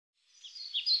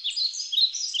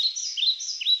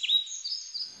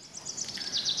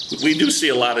We do see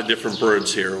a lot of different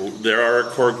birds here. There are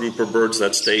a core group of birds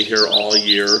that stay here all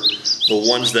year. The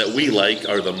ones that we like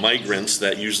are the migrants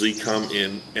that usually come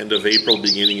in end of April,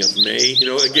 beginning of May. You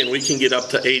know, again, we can get up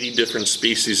to 80 different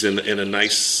species in a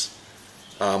nice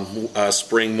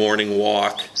spring morning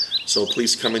walk. So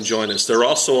please come and join us. There are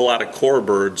also a lot of core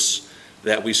birds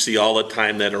that we see all the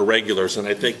time that are regulars, and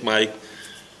I think my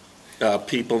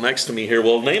people next to me here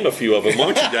will name a few of them,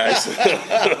 won't you guys?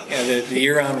 Yeah, the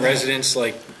year-round residents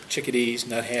like chickadees,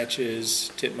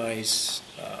 nuthatches, titmice,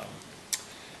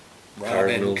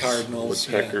 robin, cardinals,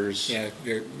 woodpeckers. Yeah,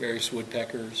 various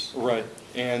woodpeckers. Right,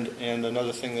 and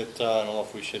another thing that I don't know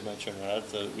if we should mention or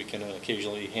not, that we can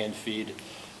occasionally hand feed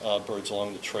birds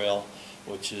along the trail,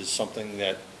 which is something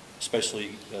that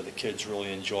especially the kids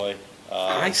really enjoy.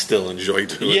 I still enjoy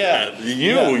doing that.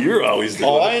 You're always doing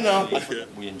it. Oh, I know.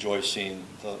 We enjoy seeing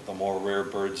the more rare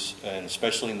birds, and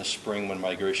especially in the spring when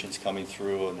migration's coming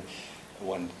through, and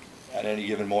when at any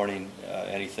given morning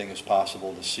anything is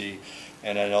possible to see.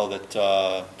 And I know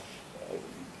that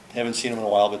haven't seen them in a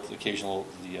while, but the occasional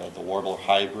the warbler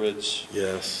hybrids.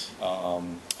 Yes.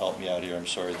 Help me out here. I'm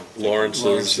sorry.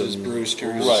 Lawrence's,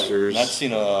 Brewsters. Right. Not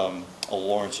seen a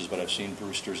Lawrence's, but I've seen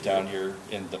Brewsters down here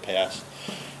in the past.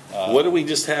 What did we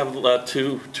just have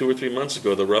 2 or 3 months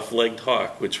ago? The rough-legged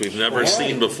hawk, which we've never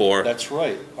seen before. That's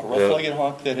right. A rough-legged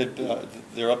hawk that had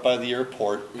they're up by the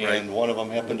airport, and one of them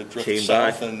happened to drift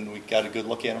south, and we got a good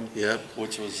look at him. Yeah.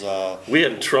 Which was we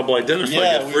had trouble identifying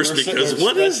at first because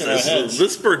what is this?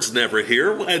 This bird's never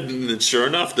here. And sure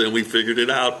enough, then we figured it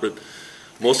out. But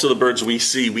most of the birds we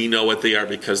see, we know what they are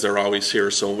because they're always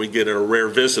here. So when we get our rare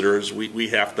visitors, we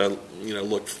have to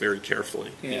look very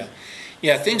carefully. Yeah.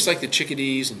 Yeah, things like the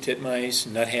chickadees and titmice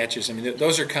and nuthatches, I mean,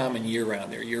 those are common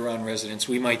year-round. They're year-round residents.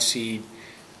 We might see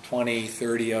 20,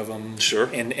 30 of them. Sure.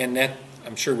 And that,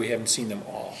 I'm sure we haven't seen them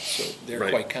all, so they're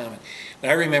quite common. But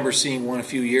I remember seeing one a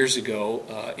few years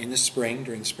ago in the spring,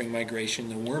 during the spring migration,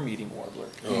 the worm-eating warbler.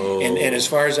 Oh. And as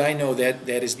far as I know, that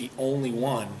is the only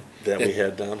one that we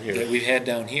had down here. That we've had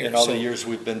down here. In all the years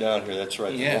we've been down here, that's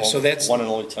right. Yeah, so that's one and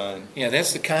only time. Yeah,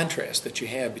 that's the contrast that you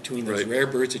have between those rare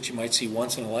birds that you might see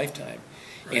once in a lifetime,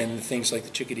 and things like the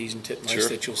chickadees and titmice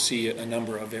that you'll see a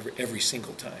number of every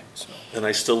single time. So. And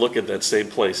I still look at that same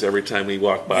place every time we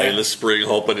walk by in the spring,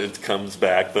 hoping it comes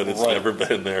back, but it's never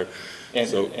been there.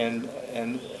 And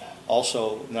and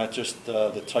also not just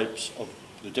the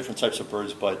different types of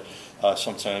birds, but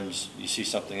sometimes you see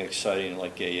something exciting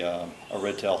like a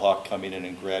red-tailed hawk coming in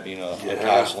and grabbing a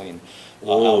gosling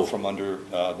out from under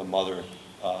the mother,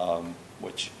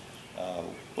 which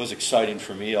was exciting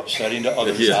for me, upsetting to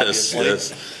others, obviously.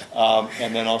 Yes.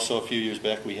 And then also a few years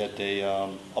back we had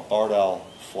a barred owl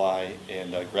fly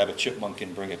and grab a chipmunk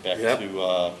and bring it back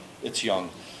to its young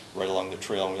right along the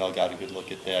trail, and we all got a good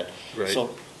look at that. Right.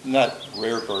 So not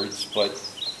rare birds, but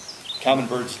common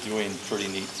birds doing pretty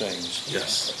neat things.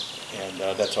 Yes. And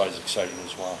that's always exciting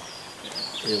as well.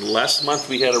 And last month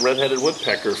we had a red-headed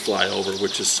woodpecker fly over,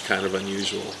 which is kind of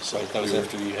unusual. So that was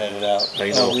after you had it out.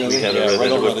 I know. Oh, really? We had a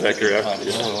red-headed woodpecker after.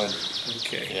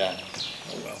 Okay. Yeah.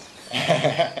 Oh,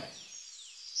 well.